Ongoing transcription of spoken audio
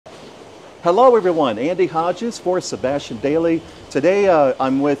Hello everyone, Andy Hodges for Sebastian Daily. Today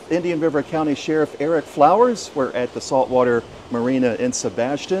I'm with Indian River County Sheriff Eric Flowers. We're at the Saltwater Marina in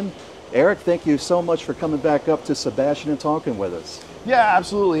Sebastian. Eric, thank you so much for coming back up to Sebastian and talking with us. Yeah,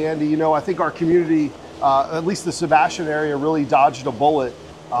 absolutely, Andy. You know, I think our community, at least the Sebastian area, really dodged a bullet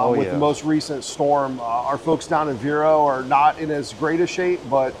with the most recent storm. Our folks down in Vero are not in as great a shape,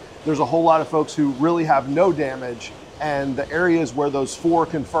 but there's a whole lot of folks who really have no damage. And the areas where those 4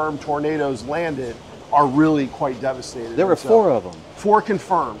 confirmed tornadoes landed are really quite devastated. There were 4 of them. 4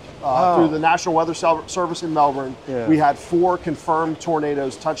 confirmed. Through the National Weather Service in Melbourne, we had 4 confirmed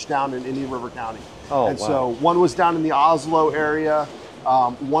tornadoes touch down in Indian River County. So one was down in the Oslo area,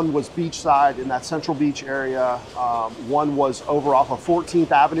 one was beachside in that Central Beach area, one was over off of 14th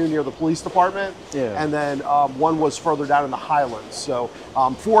Avenue near the police department, and then one was further down in the Highlands. So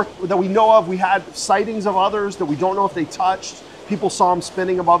 4 that we know of. We had sightings of others that we don't know if they touched. People saw them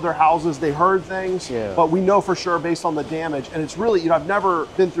spinning above their houses. They heard things, but we know for sure based on the damage. And it's really, you know, I've never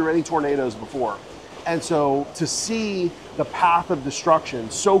been through any tornadoes before. And so to see the path of destruction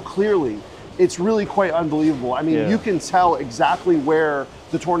so clearly, it's really quite unbelievable. I mean, you can tell exactly where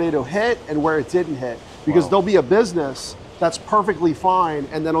the tornado hit and where it didn't hit, because there'll be a business that's perfectly fine,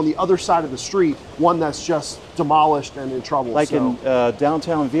 and then on the other side of the street, one that's just demolished and in trouble. Like in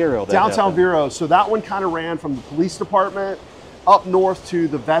downtown Vero. Downtown Vero. So that one kind of ran from the police department up north to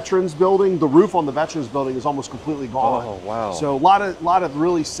the Veterans Building. The roof on the Veterans Building is almost completely gone. Oh, wow. So a lot of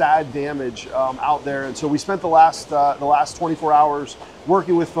really sad damage out there. And so we spent the last 24 hours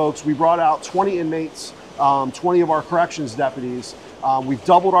working with folks. We brought out 20 inmates, 20 of our corrections deputies. We've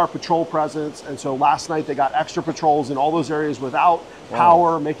doubled our patrol presence. And so last night they got extra patrols in all those areas without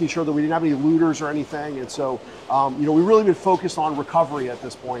power, making sure that we didn't have any looters or anything. And so, you know, we've really been focused on recovery at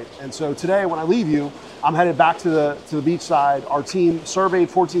this point. And so today, when I leave you, I'm headed back to the beach side. Our team surveyed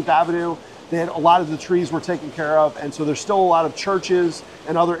 14th Avenue. They had a lot of the trees were taken care of. And so there's still a lot of churches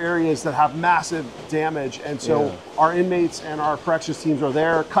and other areas that have massive damage. And so our inmates and our corrections teams are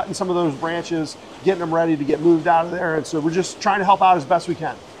there, cutting some of those branches, getting them ready to get moved out of there. And so we're just trying to help out as best we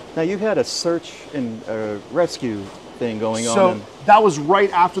can. Now you had a search and rescue thing going on. So that was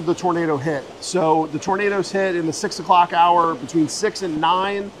right after the tornado hit. So the tornadoes hit in the 6 o'clock hour. Between 6 and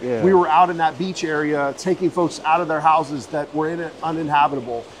 9, we were out in that beach area taking folks out of their houses that were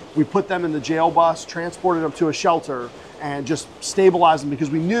uninhabitable. We put them in the jail bus, transported them to a shelter, and just stabilized them because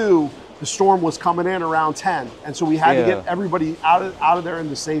we knew the storm was coming in around 10. And so we had to get everybody out of there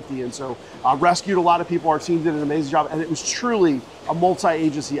into safety. And so rescued a lot of people. Our team did an amazing job. And it was truly a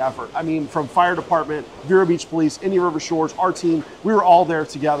multi-agency effort. I mean, from fire department, Vero Beach Police, Indian River Shores, our team, we were all there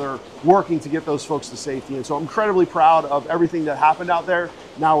together working to get those folks to safety. And so I'm incredibly proud of everything that happened out there.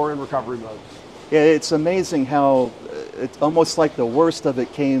 Now we're in recovery mode. Yeah, it's amazing how it's almost like the worst of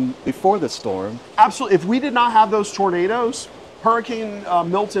it came before the storm. Absolutely. If we did not have those tornadoes, Hurricane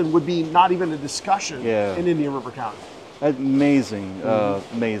Milton would be not even a discussion in Indian River County. Amazing,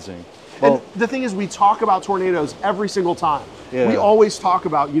 amazing. Well, and the thing is, we talk about tornadoes every single time. We always talk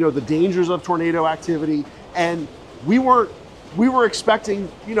about, you know, the dangers of tornado activity, and we were expecting,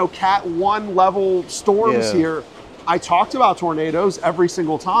 you know, Cat 1 level storms here. I talked about tornadoes every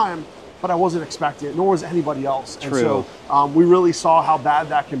single time, but I wasn't expecting it, nor was anybody else. And so we really saw how bad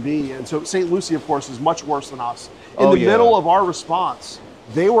that can be. And so St. Lucie, of course, is much worse than us. In the middle of our response,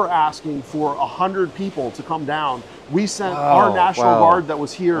 they were asking for 100 people to come down. We sent our National Guard that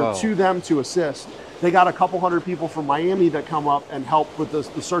was here to them to assist. They got a couple hundred people from Miami that come up and help with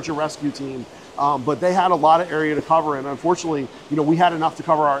the search and rescue team. But they had a lot of area to cover. And unfortunately, you know, we had enough to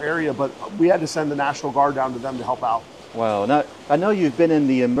cover our area, but we had to send the National Guard down to them to help out. Wow. Now, I know you've been in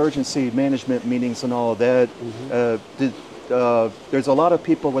the emergency management meetings and all of that. There's a lot of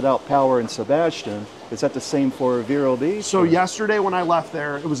people without power in Sebastian. Is that the same for Vero Beach? So yesterday when I left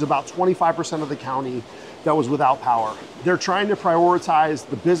there, it was about 25% of the county that was without power. They're trying to prioritize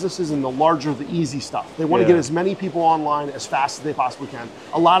the businesses and the larger, the easy stuff. They want to get as many people online as fast as they possibly can.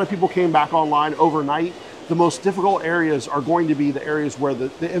 A lot of people came back online overnight. The most difficult areas are going to be the areas where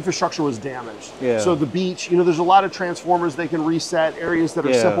the infrastructure was damaged. So the beach, you know, there's a lot of transformers they can reset, areas that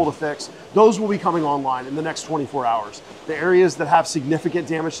are simple to fix. Those will be coming online in the next 24 hours. The areas that have significant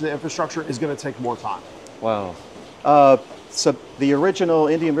damage to the infrastructure is going to take more time. Wow. So the original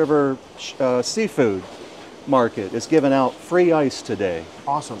Indian River seafood market is giving out free ice today.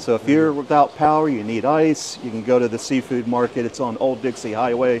 Awesome. So if you're without power, you need ice, you can go to the seafood market. It's on Old Dixie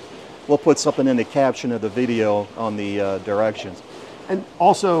Highway. We'll put something in the caption of the video on the directions. And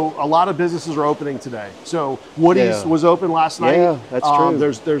also, a lot of businesses are opening today. So Woody's was open last night. Yeah, that's true.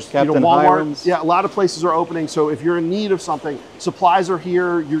 There's Captain Walmart. Hiram's. Yeah, a lot of places are opening. So if you're in need of something, supplies are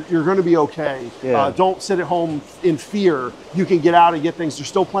here. You're going to be okay. Yeah. Don't sit at home in fear. You can get out and get things. There's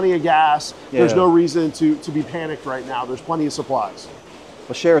still plenty of gas. There's no reason to be panicked right now. There's plenty of supplies.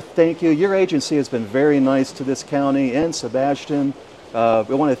 Well, Sheriff, thank you. Your agency has been very nice to this county and Sebastian.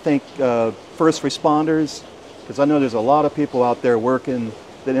 We want to thank first responders, because I know there's a lot of people out there working,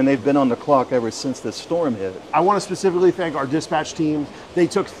 and they've been on the clock ever since this storm hit. I want to specifically thank our dispatch team. They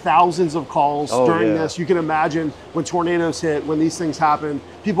took thousands of calls during this. You can imagine when tornadoes hit, when these things happen,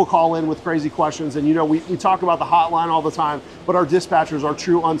 people call in with crazy questions. And we talk about the hotline all the time, but our dispatchers are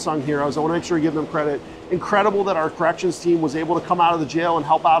true unsung heroes. I want to make sure we give them credit. Incredible that our corrections team was able to come out of the jail and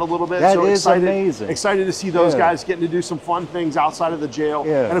help out a little bit. That is amazing. Excited to see those guys getting to do some fun things outside of the jail.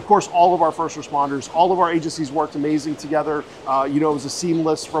 Yeah. And of course, all of our first responders, all of our agencies worked amazing together. It was a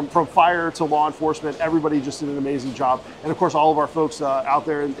seamless from fire to law enforcement. Everybody just did an amazing job. And of course, all of our folks out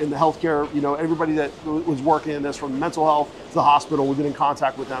there in the healthcare, everybody that was working in this, from mental health to the hospital, we've been in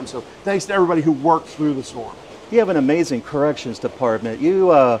contact with them. So thanks to everybody who worked through the storm. You have an amazing corrections department.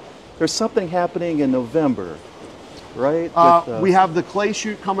 There's something happening in November, right? We have the clay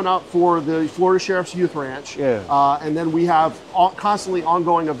shoot coming up for the Florida Sheriff's Youth Ranch. Yeah. And then we have constantly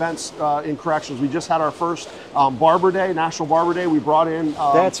ongoing events in corrections. We just had our first Barber Day, National Barber Day. We brought in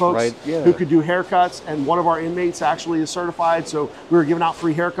folks who could do haircuts, and one of our inmates actually is certified. So we were giving out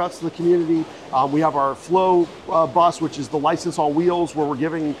free haircuts to the community. We have our Flow bus, which is the license on wheels, where we're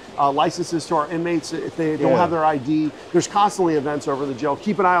giving licenses to our inmates if they don't have their ID. There's constantly events over the jail.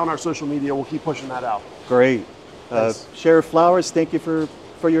 Keep an eye on our social media. We'll keep pushing that out. Great. Sheriff Flowers, thank you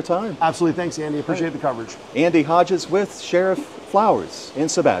for your time. Absolutely. Thanks, Andy. Appreciate the coverage. Andy Hodges with Sheriff Flowers in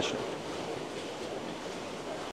Sebastian.